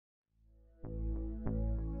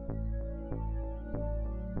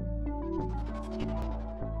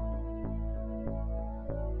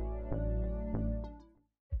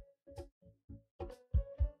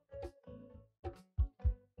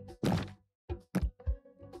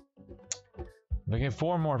If I get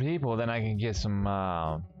 4 more people, then I can get some,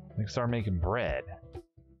 I can start making bread.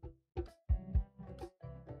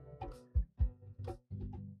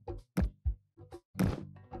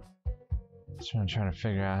 Just trying to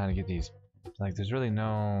figure out how to get these. Like, there's really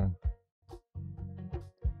no.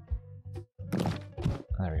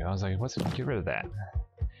 There we go. I was like, get rid of that.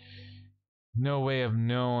 No way of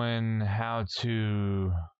knowing how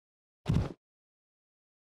to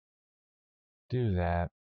do that.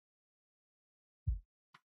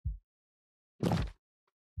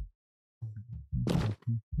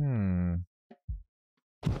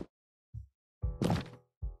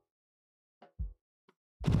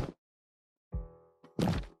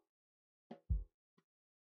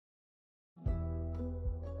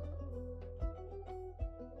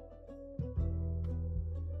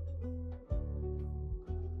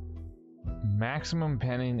 Maximum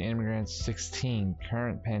pending immigrants 16.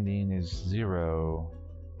 Current pending is 0.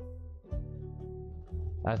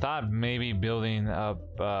 I thought maybe building up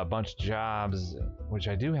a bunch of jobs, which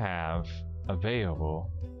I do have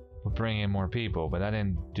available, would bring in more people, but that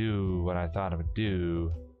didn't do what I thought it would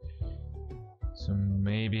do. So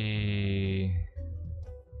maybe.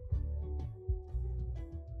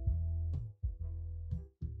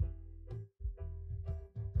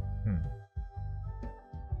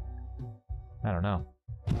 I don't know.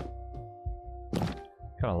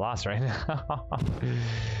 Kind of lost right now.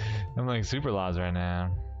 I'm like super lost right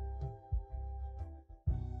now.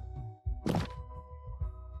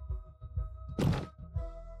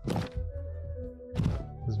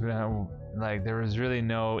 Like there was really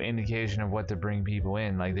no indication of what to bring people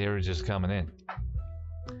in. Like they were just coming in.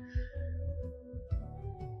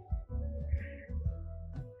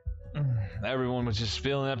 Everyone was just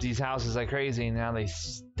filling up these houses like crazy, and now they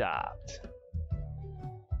stopped.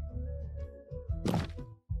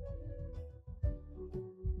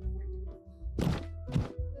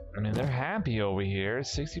 I mean, they're happy over here,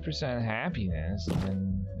 60% happiness,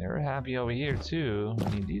 and they're happy over here too. I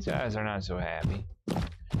mean, these guys are not so happy.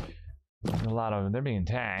 A lot of them, they're being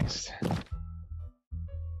taxed.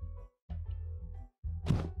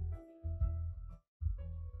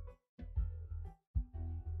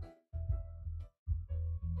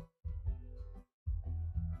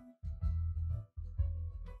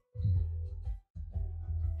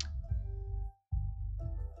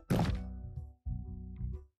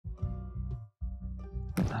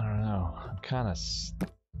 I don't know. I'm kind of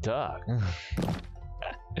stuck. I'm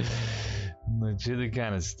legitimately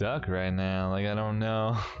kind of stuck right now. Like I don't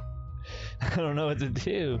know. I don't know what to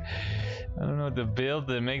do. I don't know what to build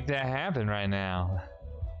to make that happen right now.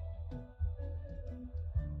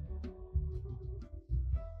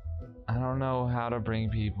 I don't know how to bring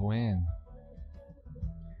people in.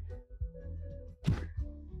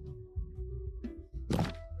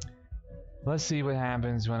 Let's see what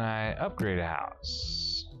happens when I upgrade a house.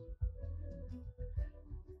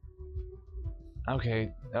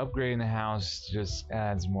 Okay, upgrading the house just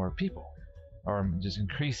adds more people, or just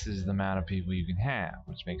increases the amount of people you can have,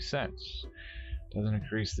 which makes sense. Doesn't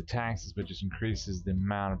increase the taxes, but just increases the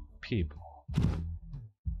amount of people.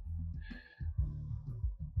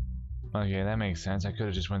 Okay, that makes sense. I could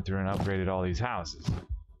have just went through and upgraded all these houses.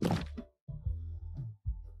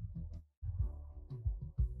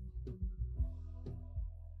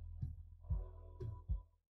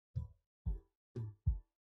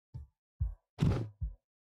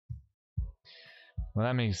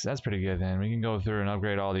 Well, that's pretty good then. We can go through and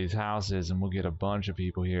upgrade all these houses and we'll get a bunch of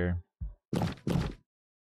people here.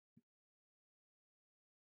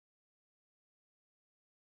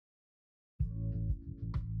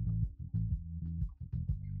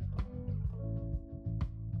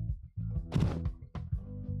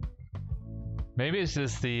 Maybe it's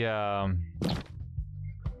just the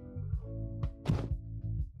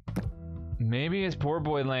maybe it's poor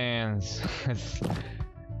boy lands. It's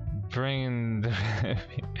bringing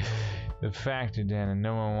the factor down and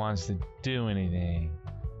no one wants to do anything.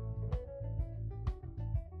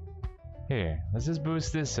 Here, let's just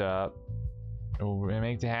boost this up. We'll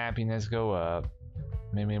make the happiness go up.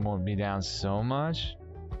 Maybe it won't be down so much.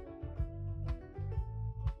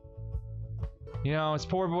 You know, it's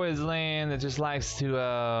poor boy's land that just likes to,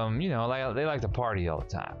 you know, they like to party all the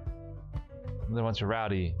time. They want a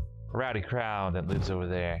rowdy crowd that lives over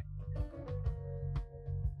there.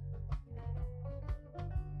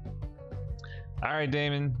 All right,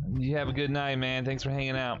 Damon. You have a good night, man. Thanks for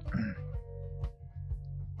hanging out.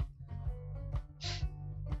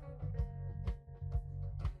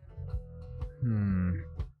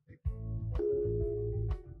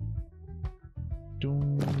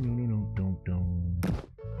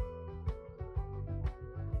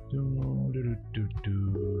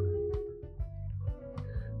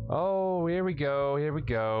 Oh, here we go, here we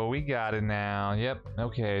go. We got it now. Yep.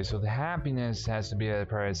 Okay, so the happiness has to be at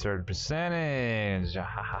probably a certain percentage. Ha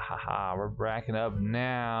ha ha ha. We're racking up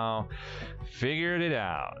now. Figured it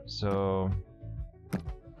out. So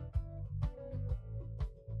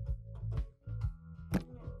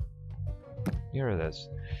here it is.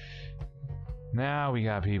 Now we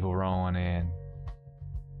got people rolling in.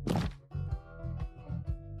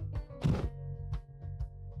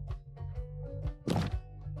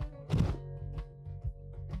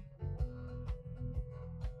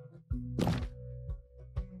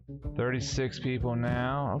 $36 people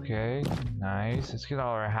now. Okay, nice. Let's get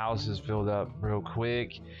all our houses filled up real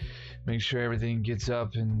quick. Make sure everything gets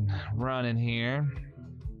up and running here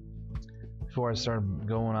before I start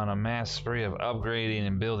going on a mass spree of upgrading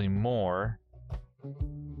and building more.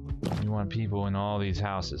 You want people in all these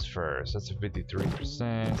houses first. That's a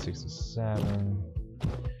 53%, 67.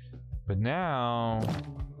 But now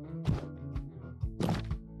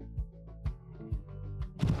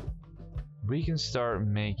we can start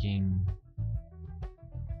making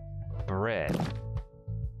bread.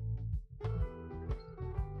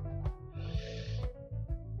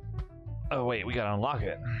 Oh wait, we gotta unlock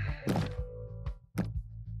it.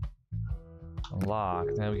 Unlock.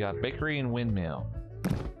 Then we got bakery and windmill.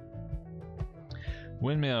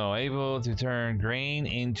 Windmill, able to turn grain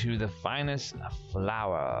into the finest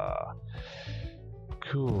flour.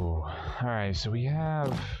 Cool. Alright, so we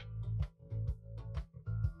have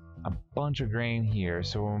a bunch of grain here.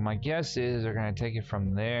 So my guess is they're gonna take it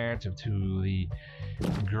from there to the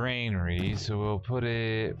granary. So we'll put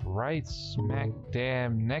it right smack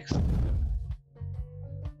dab next to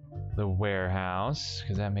the warehouse,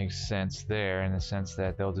 because that makes sense there, in the sense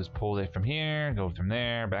that they'll just pull it from here, go from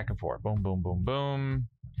there, back and forth. Boom, boom, boom, boom.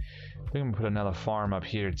 I think I'm gonna put another farm up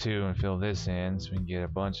here too and fill this in so we can get a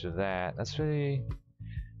bunch of that. That's really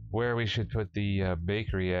where we should put the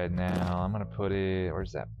bakery at now. I'm gonna put it,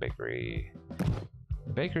 where's that bakery?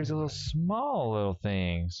 The bakery's a little small little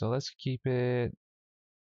thing, so let's keep it.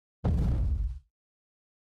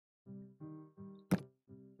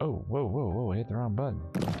 Oh, whoa, whoa, whoa, I hit the wrong button.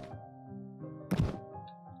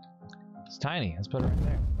 It's tiny, let's put it right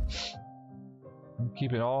there.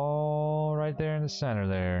 Keep it all right there in the center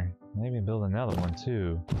there. Maybe build another one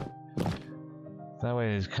too. That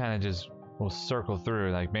way it's kind of just will circle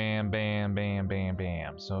through, like bam, bam, bam, bam,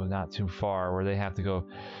 bam. So not too far where they have to go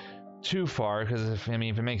too far, because if it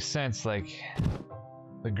makes sense, like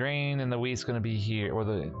the grain and the wheat's gonna be here, or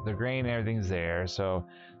the grain and everything's there, so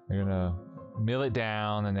they're gonna mill it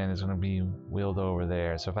down and then it's gonna be wheeled over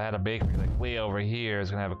there. So if I had a bakery like way over here, it's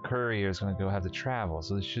gonna have a courier, it's gonna go have to travel.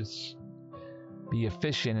 So this should be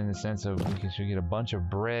efficient in the sense of we should get a bunch of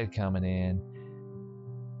bread coming in.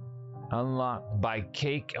 Unlocked by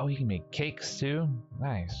cake. Oh, you can make cakes too.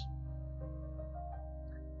 Nice.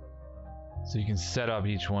 So you can set up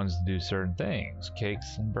each one's to do certain things.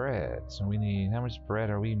 Cakes and bread. So we need, how much bread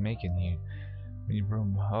are we making here? We need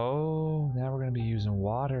room. Oh, now we're gonna be using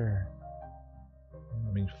water.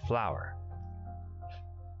 I mean flour.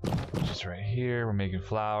 Just right here, we're making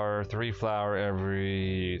flour. 3 flour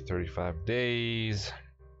every 35 days.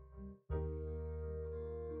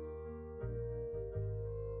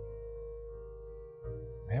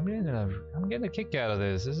 I'm getting a kick out of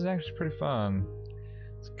this. This is actually pretty fun.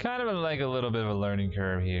 It's kind of like a little bit of a learning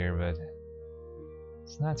curve here, but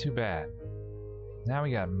it's not too bad. Now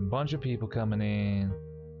we got a bunch of people coming in.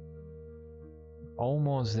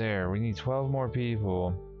 Almost there. We need 12 more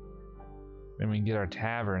people. Then we can get our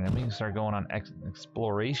tavern and we can start going on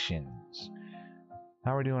explorations.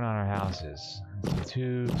 How are we doing on our houses? Let's see,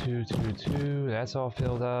 2, 2, 2, 2. That's all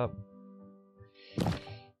filled up.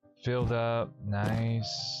 Filled up.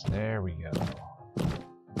 Nice. There we go.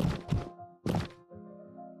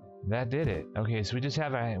 That did it. Okay, so we just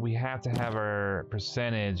have we have to have our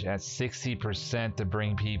percentage at 60% to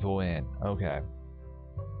bring people in. Okay.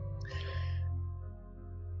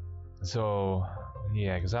 So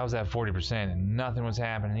yeah, because I was at 40% and nothing was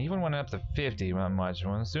happening. Even went up to 50, not much.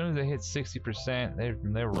 When as soon as they hit 60%,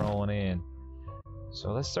 they're rolling in.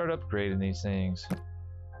 So let's start upgrading these things.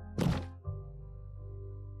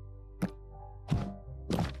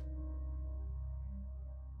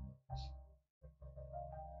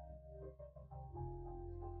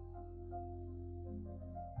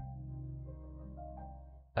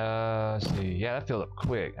 Let's see. Yeah, that filled up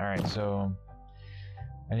quick. All right, so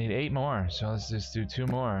I need 8 more. So let's just do 2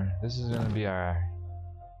 more. This is gonna be our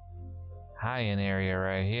high-end area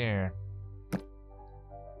right here.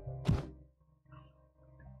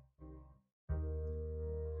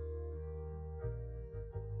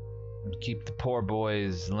 Keep the poor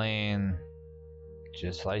boys laying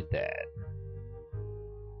just like that.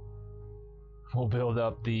 We'll build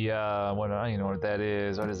up the what, I don't even know what that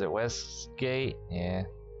is. What is it? Westgate? Yeah.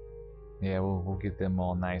 Yeah, we'll get them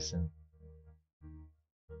all nice and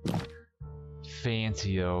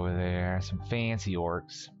fancy over there. Some fancy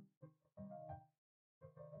orcs.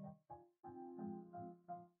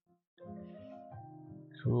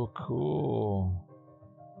 Cool, cool.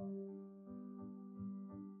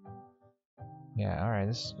 Yeah, alright,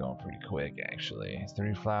 this is going pretty quick actually.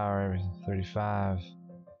 30 flour, 35.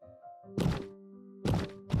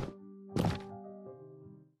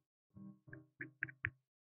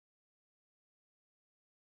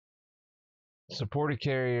 Supported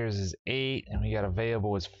carriers is 8, and we got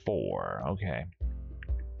available is 4. Okay.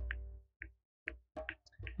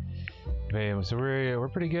 Available, so we're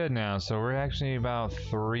pretty good now. So we're actually about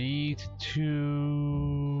 3 to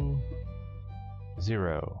 2,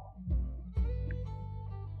 0.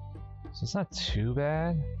 So it's not too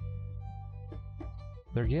bad.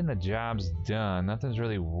 They're getting the jobs done. Nothing's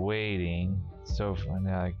really waiting. So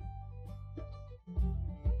like,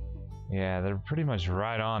 yeah, they're pretty much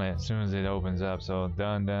right on it as soon as it opens up. So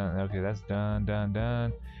done. Okay, that's done.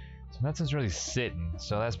 So nothing's really sitting.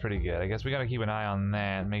 So that's pretty good. I guess we gotta keep an eye on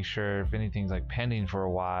that. Make sure if anything's like pending for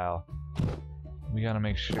a while, we gotta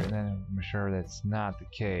make sure that's not the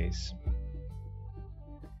case.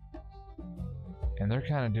 And they're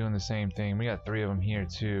kind of doing the same thing. We got 3 of them here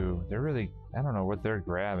too. They're really, I don't know what they're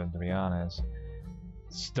grabbing, to be honest.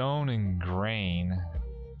 Stone and grain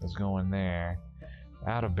is going there.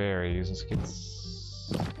 Out of berries. Let's get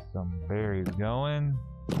some berries going.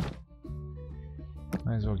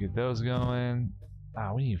 Might as well get those going.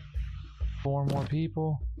 Ah, we need 4 more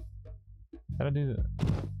people. How'd I do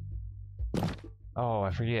that? Oh,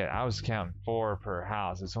 I forget. I was counting 4 per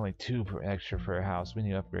house. It's only 2 extra per house. We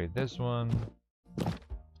need to upgrade this one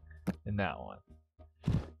and that one.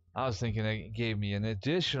 I was thinking it gave me an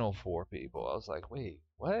additional 4 people. I was like, wait,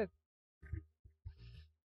 what?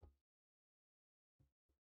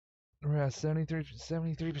 We're at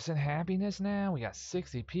 73% happiness now. We got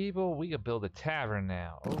 60 people. We could build a tavern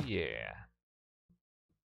now. Oh yeah.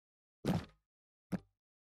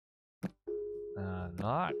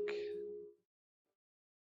 Unlock.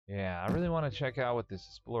 Yeah, I really want to check out what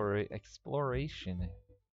this exploration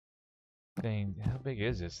thing. How big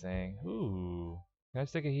is this thing? Ooh. Can I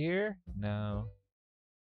stick it here? No.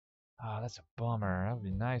 Oh, that's a bummer. That would be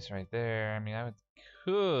nice right there. I mean,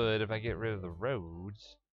 could if I get rid of the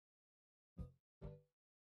roads.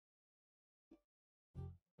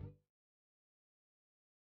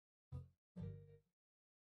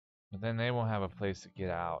 But then they won't have a place to get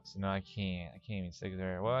out. So no, I can't. I can't even stick it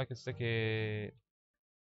there. Well, I could stick it.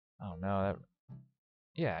 Oh no, that.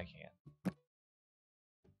 Yeah, I can.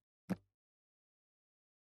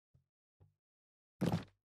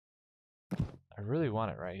 I really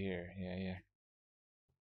want it right here. Yeah.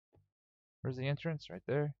 Where's the entrance? Right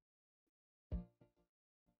there.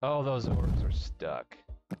 Oh, those orcs are stuck.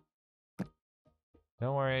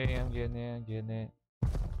 Don't worry, I'm getting it.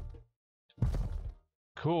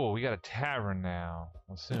 Cool, we got a tavern now.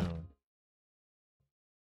 Well, soon.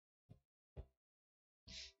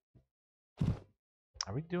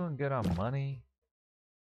 Are we doing good on money?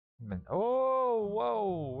 Oh,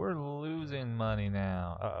 whoa, we're losing money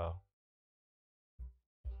now. Uh-oh.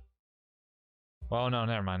 Oh, no,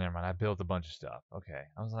 never mind. I built a bunch of stuff. Okay.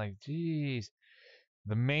 I was like, geez.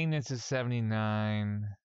 The maintenance is 79.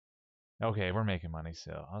 Okay, we're making money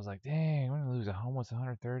still. I was like, dang, we're gonna lose almost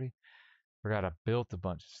 130. Forgot I built a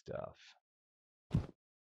bunch of stuff.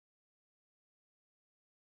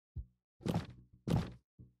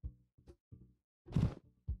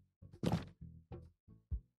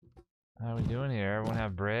 How are we doing here? Everyone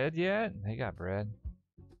have bread yet? They got bread.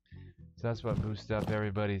 So that's what boosts up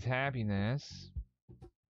everybody's happiness.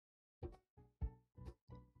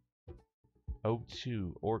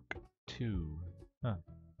 O2, Orc 2. Huh.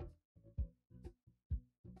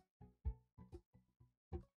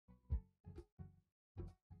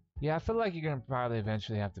 Yeah, I feel like you're gonna probably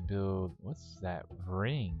eventually have to build. What's that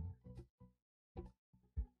ring? Oh,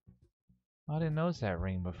 I didn't notice that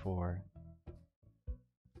ring before.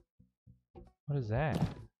 What is that?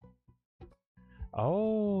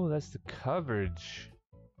 Oh, that's the coverage.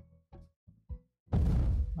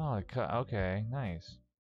 Oh, okay, nice.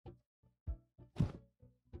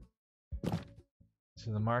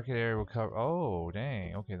 So the market area will cover. Oh,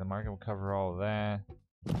 dang. Okay, the market will cover all of that.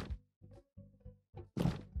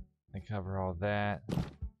 They cover all that.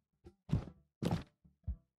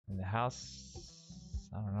 And the house,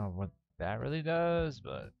 I don't know what that really does,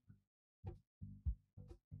 but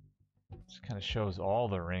Just kind of shows all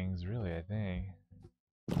the rings, really, I think.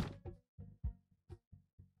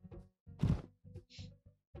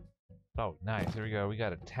 Oh, nice. Here we go. We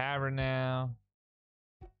got a tavern now.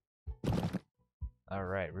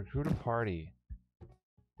 Alright, recruit a party.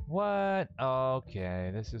 What?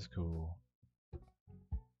 Okay, this is cool.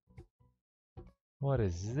 What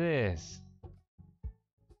is this?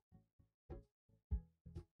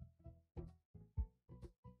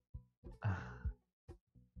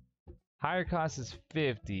 Higher cost is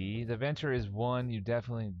 50. The adventure is one you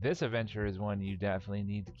definitely. This adventure is one you definitely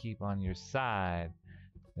need to keep on your side.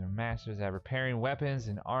 Their masters have repairing weapons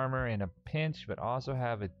and armor in a pinch, but also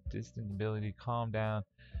have a distant ability to calm down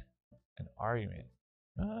an argument.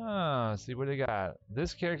 Oh, see what they got.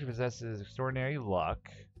 This character possesses extraordinary luck.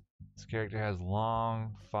 This character has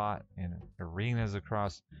long fought in arenas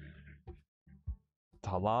across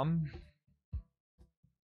Talam.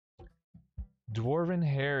 Dwarven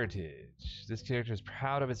heritage. This character is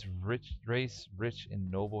proud of its rich and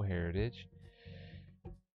noble heritage.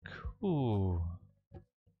 Cool.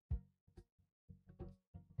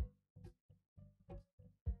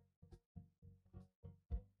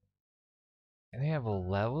 And they have a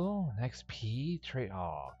level, an XP trait.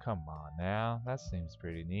 Oh, come on now. That seems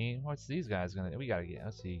pretty neat. What's these guys gonna? We gotta get.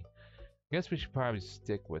 Let's see. Guess we should probably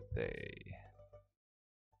stick with a.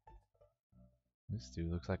 This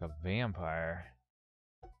dude looks like a vampire.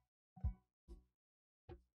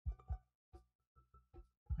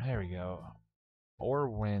 There we go.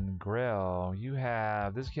 Orwin Grell. You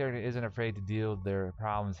have. This character isn't afraid to deal with their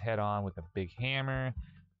problems head on with a big hammer.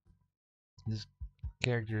 This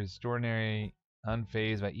character is extraordinary,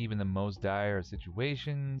 unfazed by even the most dire of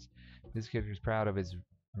situations. This character is proud of his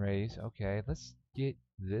race. Okay, let's get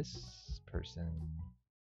this person.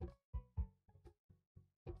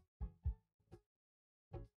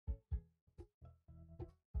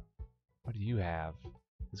 What do you have?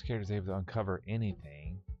 This character is able to uncover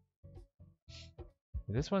anything.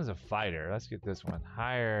 This one's a fighter. Let's get this one.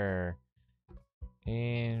 Higher.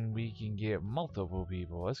 And we can get multiple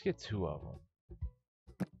people. Let's get 2 of them.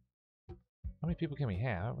 How many people can we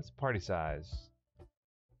have? What's the party size?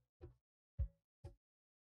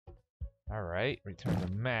 Alright, return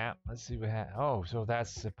the map. Let's see what happens. Oh, so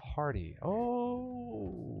that's the party.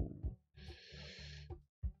 Oh.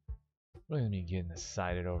 Look at me getting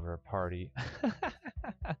excited over a party.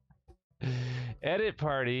 Edit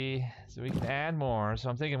party. So we can add more. So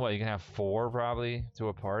I'm thinking, what, you can have 4 probably to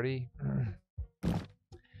a party?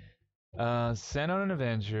 Send on an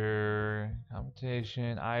adventure.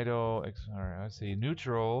 Competition. Idle. Alright, let's see.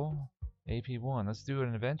 Neutral. AP1. Let's do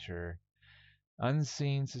an adventure.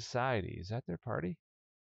 Unseen Society. Is that their party?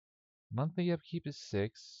 Monthly upkeep is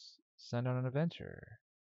 6. Send on an adventure.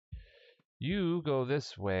 You go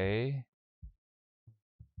this way.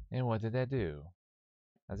 And what did that do?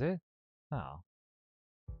 That's it? Oh.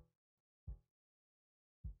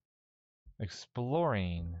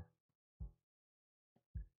 Exploring.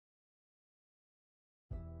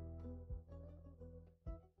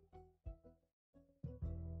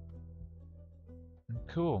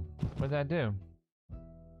 Cool. What did that do?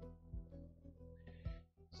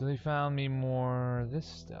 So they found me more of this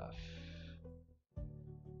stuff.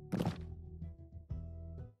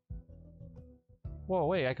 Whoa,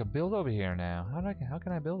 wait, I could build over here now. How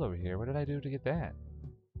can I build over here? What did I do to get that?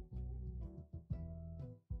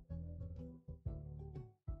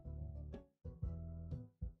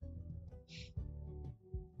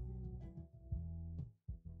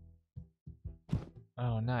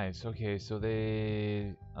 Oh, nice. Okay, so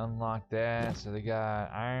they unlocked that. So they got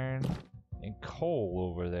iron and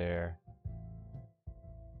coal over there.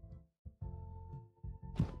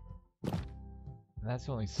 And that's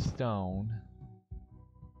only stone.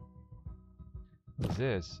 What's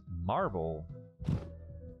this? Marble.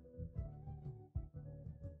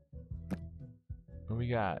 What we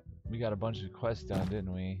got? We got a bunch of quests done,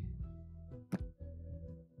 didn't we?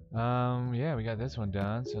 Yeah, we got this one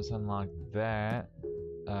done, so let's unlock that.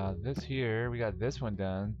 This here, we got this one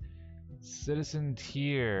done. Citizen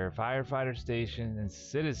tier, firefighter station, and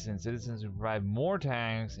citizens. Citizens who provide more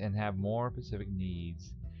tanks and have more specific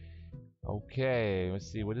needs. Okay,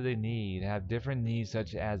 let's see, what do they need? Have different needs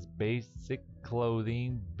such as basic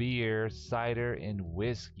clothing, beer, cider, and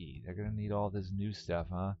whiskey. They're gonna need all this new stuff,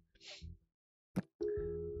 huh?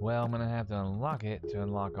 Well, I'm gonna have to unlock it to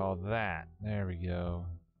unlock all that. There we go.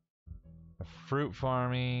 Fruit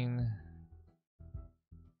farming,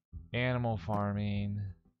 animal farming.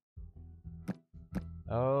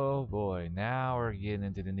 Oh boy, now we're getting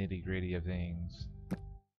into the nitty-gritty of things.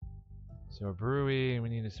 So a brewery, we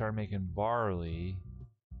need to start making barley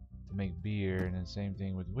to make beer, and then same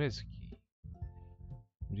thing with whiskey.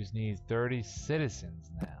 We just need 30 citizens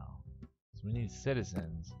now. So we need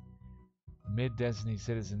citizens. Mid-Destiny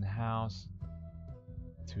citizen house.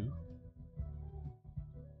 2?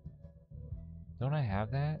 Don't I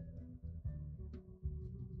have that?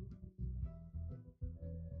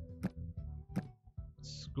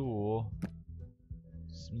 School.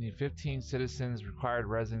 So we need 15 citizens, required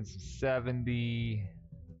residents of 70.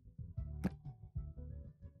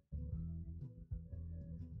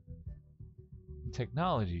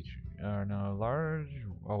 Technology or no,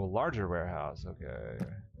 larger warehouse, okay.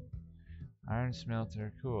 Iron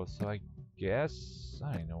smelter, cool. So I guess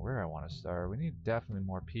I don't know where I want to start. We need definitely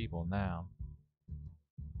more people now.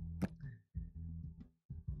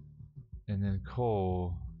 And then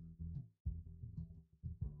coal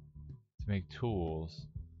to make tools.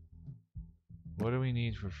 What do we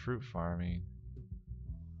need for fruit farming?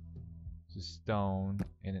 Just stone.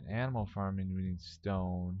 And in animal farming we need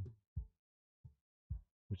stone,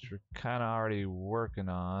 which we're kind of already working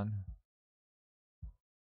on.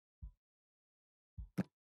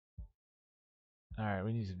 Alright,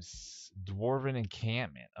 we need some dwarven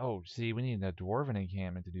encampment. Oh, see, we need a dwarven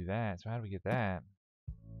encampment to do that. So how do we get that?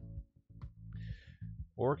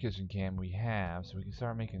 Orcish encampment we have, so we can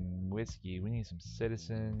start making whiskey. We need some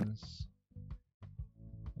citizens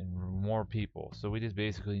and more people. So we just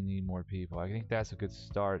basically need more people. I think that's a good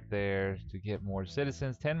start there to get more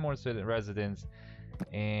citizens, 10 more residents,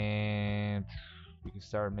 and we can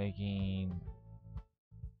start making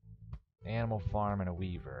animal farm and a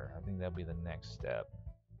weaver. I think that'll be the next step.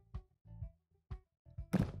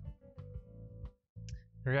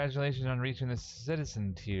 Congratulations on reaching the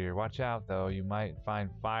citizen tier. Watch out though, you might find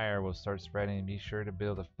fire will start spreading. Be sure to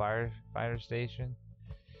build a fire station.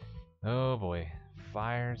 Oh boy,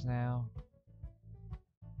 fires now.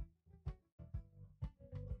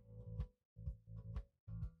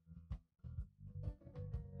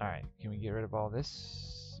 Alright, can we get rid of all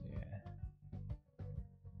this? Yeah.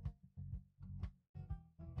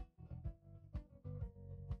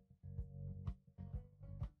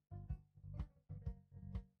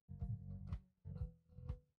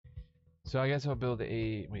 So I guess I'll build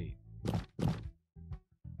a... wait.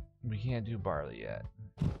 We can't do barley yet.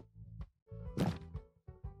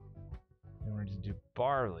 In order to do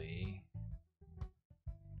barley...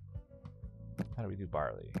 how do we do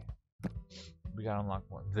barley? We gotta unlock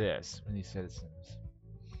one. This. We need citizens.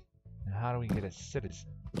 Now how do we get a citizen?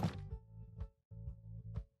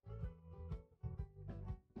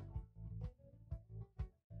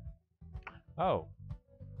 Oh.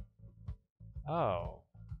 Oh.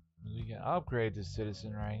 We can upgrade the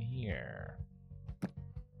citizen right here.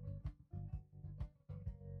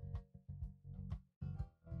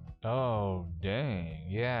 Oh, dang.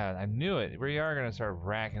 Yeah, I knew it. We are going to start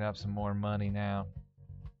racking up some more money now.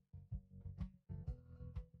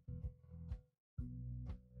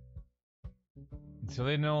 So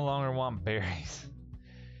they no longer want berries.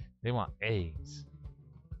 They want eggs.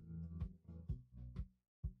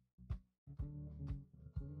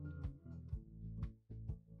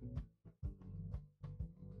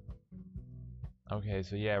 Okay,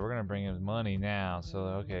 so yeah, we're gonna bring in money now. So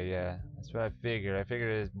okay, yeah, that's what I figured. I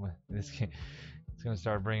figured it's gonna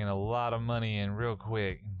start bringing a lot of money in real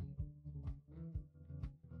quick.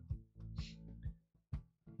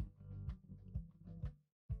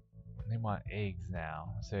 They want eggs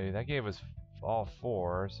now. So that gave us all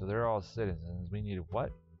 4. So they're all citizens. We needed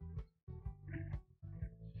what?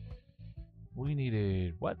 We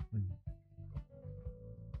needed what?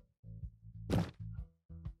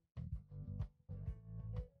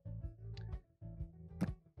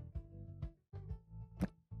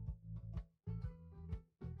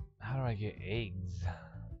 How do I get eggs?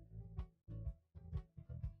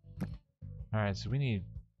 Alright, so we need...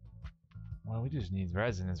 well, we just need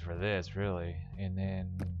residents for this, really. And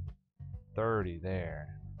then 30 there.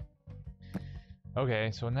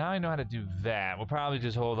 Okay, so now I know how to do that. We'll probably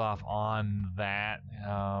just hold off on that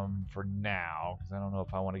for now, because I don't know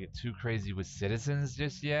if I want to get too crazy with citizens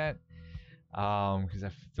just yet. Because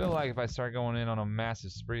I feel like if I start going in on a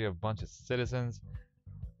massive spree of a bunch of citizens,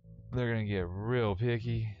 they're going to get real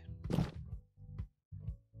picky.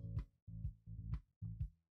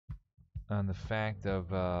 On the fact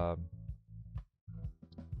of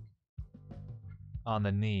on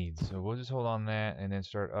the needs. So we'll just hold on that and then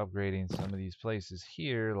start upgrading some of these places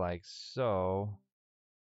here, like so.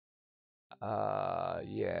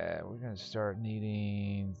 Yeah, we're gonna start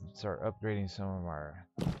upgrading some of our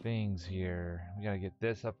things here. We gotta get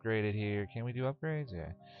this upgraded here. Can we do upgrades?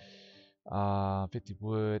 Yeah. 50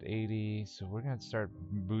 wood, 80. So we're gonna start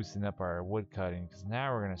boosting up our wood cutting, because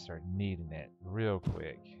now we're gonna start needing it real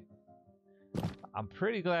quick. I'm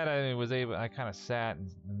pretty glad I was able. I kind of sat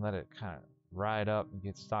and let it kind of ride up and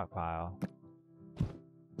get stockpile,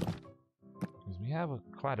 because we have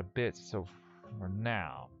quite a bit so for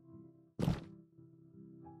now.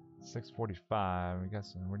 645. I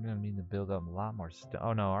guess we're gonna need to build up a lot more stone.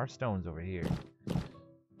 Oh no, our stone's over here.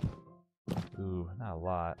 Ooh, not a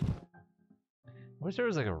lot. I wish there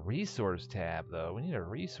was like a resource tab though. We need a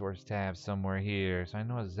resource tab somewhere here so I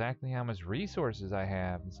know exactly how much resources I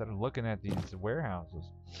have instead of looking at these warehouses.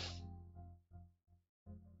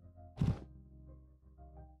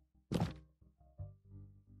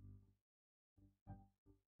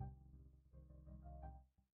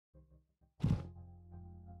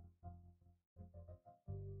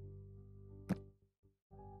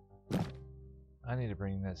 I need to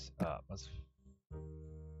bring this up. Let's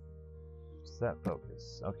set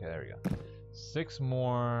focus. Okay, there we go. Six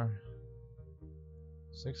more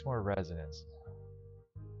residents.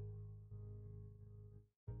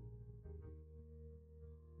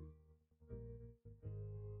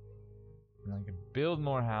 And I can build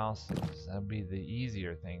more houses. That'd be the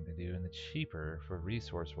easier thing to do and the cheaper for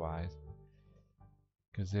resource wise.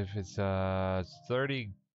 Because if it's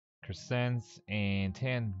 30 crescents and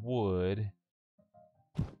 10 wood,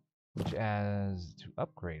 which as to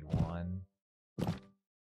upgrade one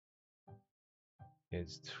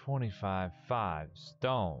is 25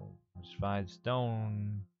 stone. Which 5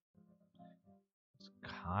 stone is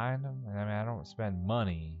kind of, I mean, I don't spend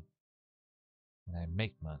money and I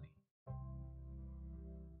make money.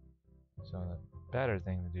 So the better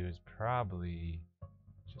thing to do is probably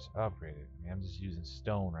just upgrade it. I mean, I'm just using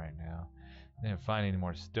stone right now. I didn't find any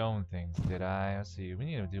more stone things, did I? Let's see, we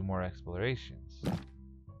need to do more explorations.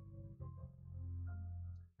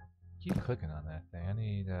 Keep clicking on that thing. I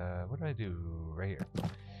need, what do I do right here?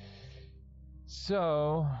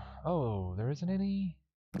 So, oh, there isn't any?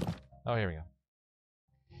 Oh, here we go.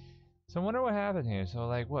 So I wonder what happened here. So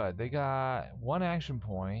like what? They got one action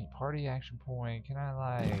point, party action point. Can I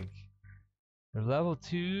like, they're level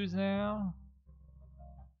 2s now?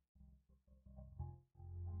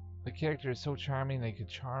 The character is so charming they could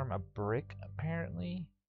charm a brick, apparently.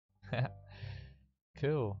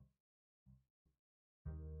 Cool.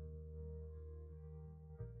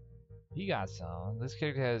 He got some. This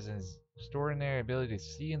character has his extraordinary ability to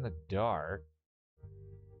see in the dark.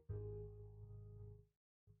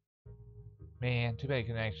 Man, too bad you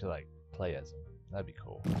can actually like play as him. That'd be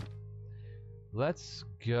cool. Let's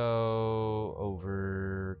go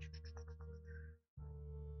over.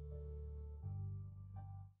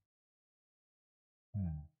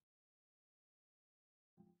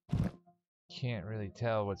 Can't really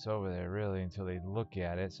tell what's over there really until they look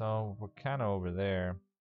at it, so we're kind of over there.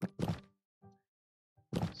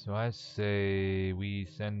 So I say we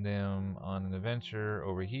send them on an adventure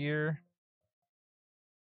over here.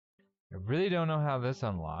 I really don't know how this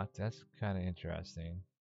unlocked. That's kind of interesting.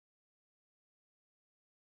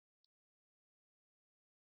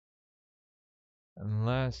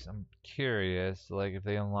 Unless I'm curious, like if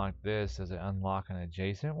they unlock this, does it unlock an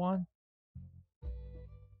adjacent one?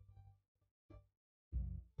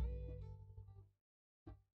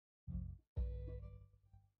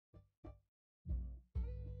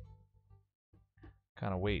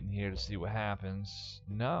 Kind of waiting here to see what happens.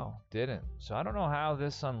 No, didn't. So I don't know how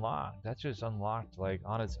this unlocked. That just unlocked like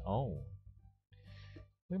on its own.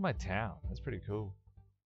 Look at my town. That's pretty cool.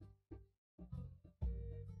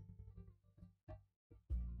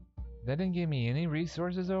 That didn't give me any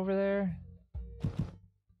resources over there?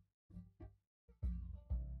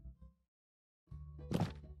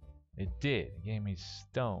 It did. It gave me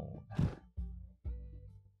stone.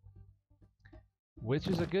 Which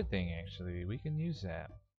is a good thing, actually. We can use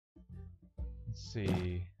that. Let's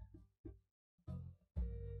see.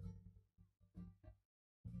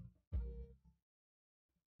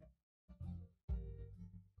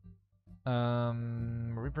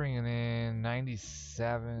 We're bringing in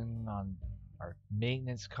 97 on our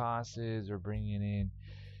maintenance costs. We're bringing in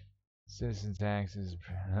citizen taxes,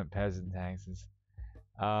 peasant taxes.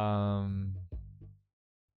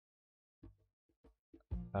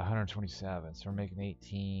 127, so we're making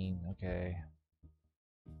 18. Okay.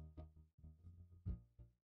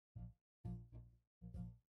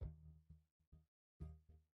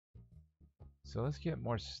 So let's get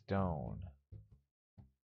more stone.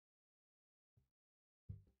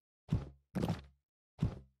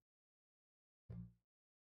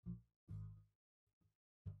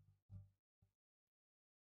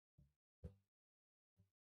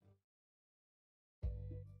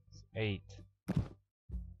 It's 8.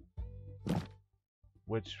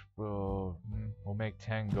 Which will make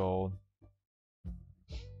 10 gold.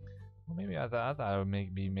 Well, maybe I thought I would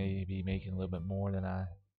maybe making a little bit more than I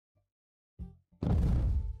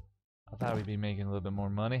thought we'd be making a little bit more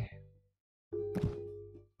money.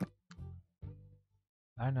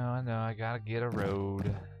 I know, I gotta get a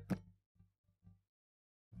road.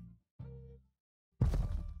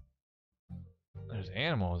 There's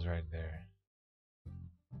animals right there.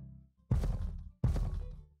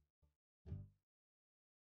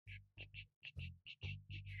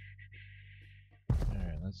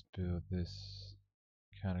 Alright, let's build this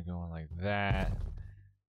kind of going like that.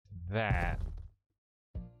 That.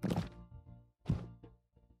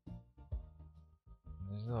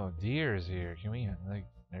 There's little deers here. Can we, like,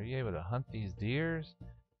 are you able to hunt these deers?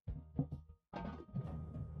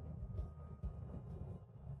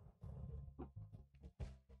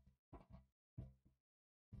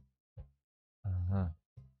 Uh-huh.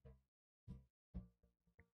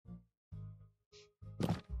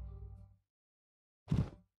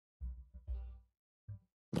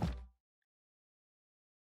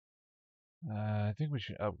 I think we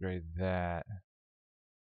should upgrade that.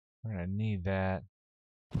 We're gonna need that.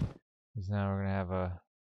 Because now we're gonna have a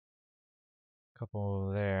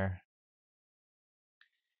couple there.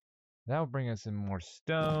 That will bring us in more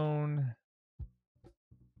stone.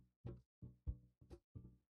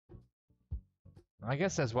 I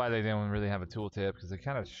guess that's why they don't really have a tooltip, because they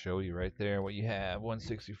kind of show you right there what you have.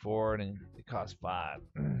 164 and then it costs 5.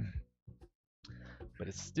 But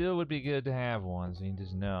it still would be good to have one, so you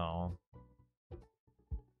just know.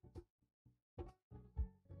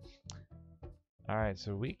 Alright,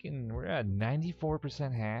 so we're at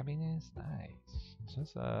 94% happiness. Nice.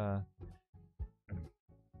 Just I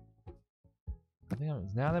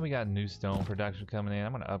think now that we got new stone production coming in,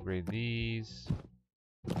 I'm gonna upgrade these.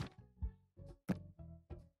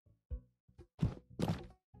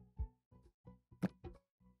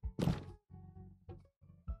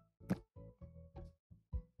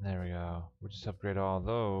 There we go. We'll just upgrade all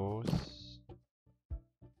those.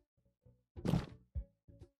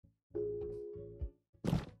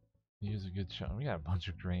 Use a good chunk. We got a bunch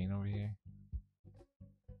of grain over here.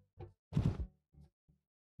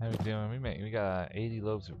 How we doing? We got 80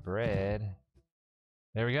 loaves of bread.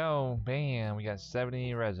 There we go. Bam. We got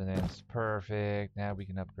 70 residents. Perfect. Now we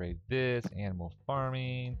can upgrade this. Animal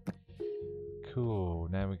farming. Cool.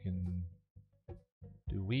 Now we can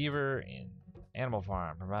do weaver and animal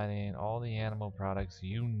farm, providing all the animal products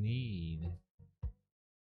you need.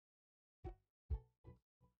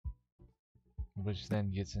 Which then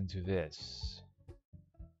gets into this.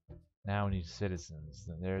 Now we need citizens.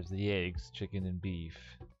 Then there's the eggs, chicken, and beef.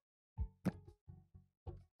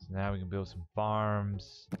 So now we can build some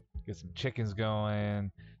farms, get some chickens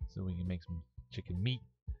going, so we can make some chicken meat,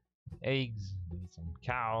 eggs, need some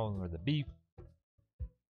cows or the beef.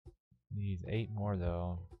 Needs 8 more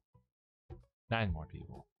though. 9 more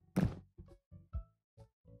people.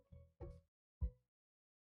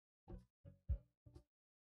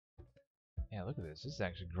 Yeah, look at this. This is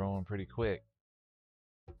actually growing pretty quick.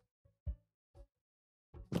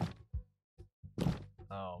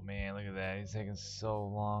 Oh man, look at that. He's taking so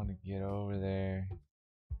long to get over there.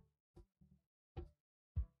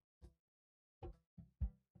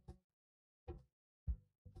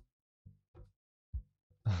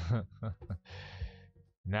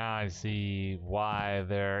 Now I see why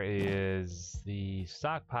there is the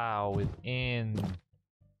stockpile within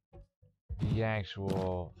the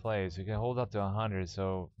actual place. You can hold up to 100,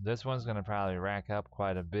 so this one's gonna probably rack up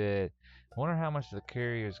quite a bit. I wonder how much the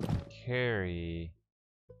carriers can carry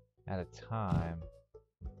at a time.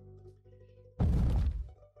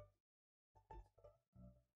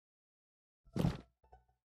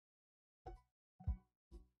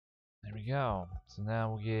 There we go. So now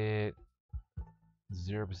we'll get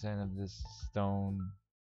 0% of this stone.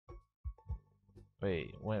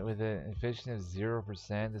 Wait, with an efficiency of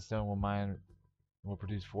 0%, the stone will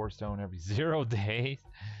produce 4 stone every 0 days.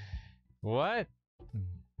 What?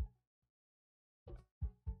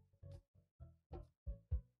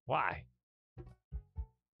 Why?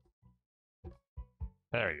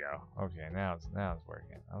 There we go. Okay, now it's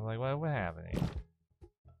working. I was like, what happened here?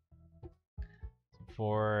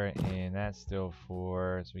 4, and that's still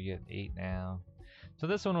 4, so we get 8 now. So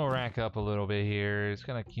this one will rack up a little bit here. It's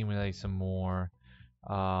gonna accumulate some more,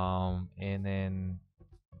 and then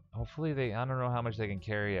hopefully I don't know how much they can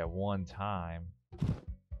carry at one time,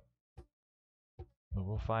 but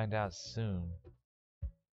we'll find out soon.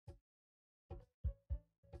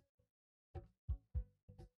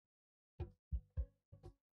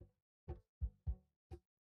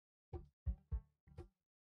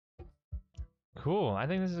 Cool. I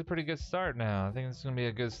think this is a pretty good start now. I think this is going to be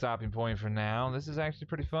a good stopping point for now. This is actually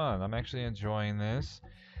pretty fun. I'm actually enjoying this.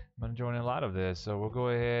 I'm enjoying a lot of this. So we'll go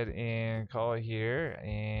ahead and call it here,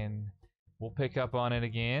 and we'll pick up on it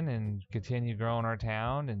again and continue growing our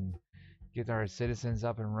town and get our citizens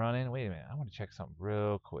up and running. Wait a minute. I want to check something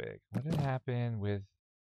real quick. What did happen with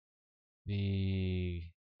the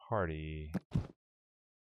party?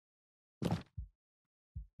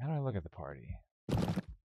 How do I look at the party?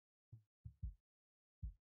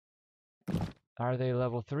 Are they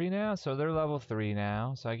level 3 now? So they're level 3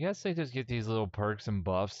 now. So I guess they just get these little perks and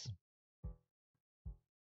buffs,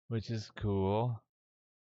 which is cool.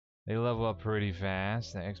 They level up pretty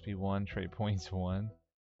fast. The XP 1, trait points 1.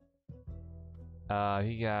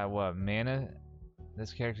 He got what? Mana?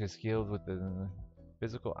 This character is skilled with the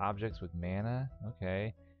physical objects with mana.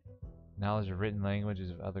 Okay. Knowledge of written languages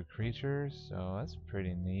of other creatures. So that's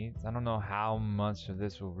pretty neat. I don't know how much of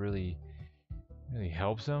this will really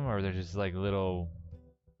helps them, or they're just like little,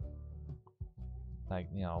 like,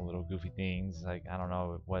 you know, little goofy things. Like, I don't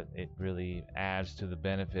know what it really adds to the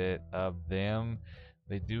benefit of them.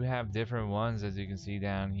 They do have different ones, as you can see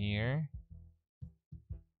down here,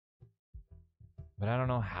 but I don't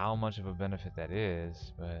know how much of a benefit that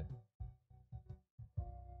is, but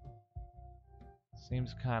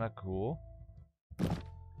seems kind of cool. You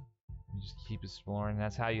just keep exploring.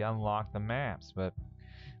 That's how you unlock the maps. But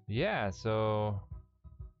yeah, so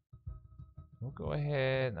we'll go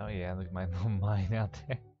ahead. Oh yeah, look at my little mine out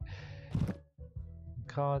there.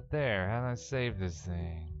 Call it there. How do I save this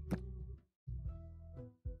thing?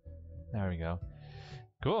 There we go.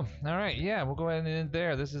 Cool. All right. Yeah, we'll go ahead and end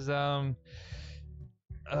there. This is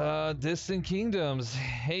Distant Kingdoms.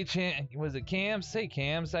 Hey, was it Cams? Hey,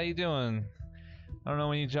 Cams, how you doing? I don't know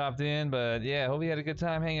when you dropped in, but yeah, hope you had a good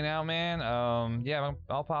time hanging out, man. Yeah,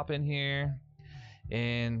 I'll pop in here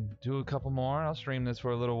and do a couple more. I'll stream this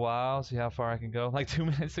for a little while, see how far I can go. Like 2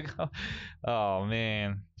 minutes ago. Oh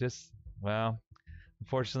man, just, well,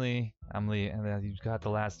 unfortunately, you've got the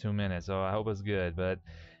last 2 minutes, so I hope it's good. But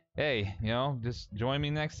hey, you know, just join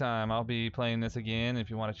me next time. I'll be playing this again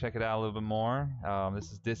if you want to check it out a little bit more.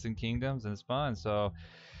 This is Distant Kingdoms and it's fun, so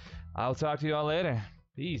I'll talk to you all later.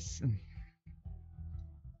 Peace.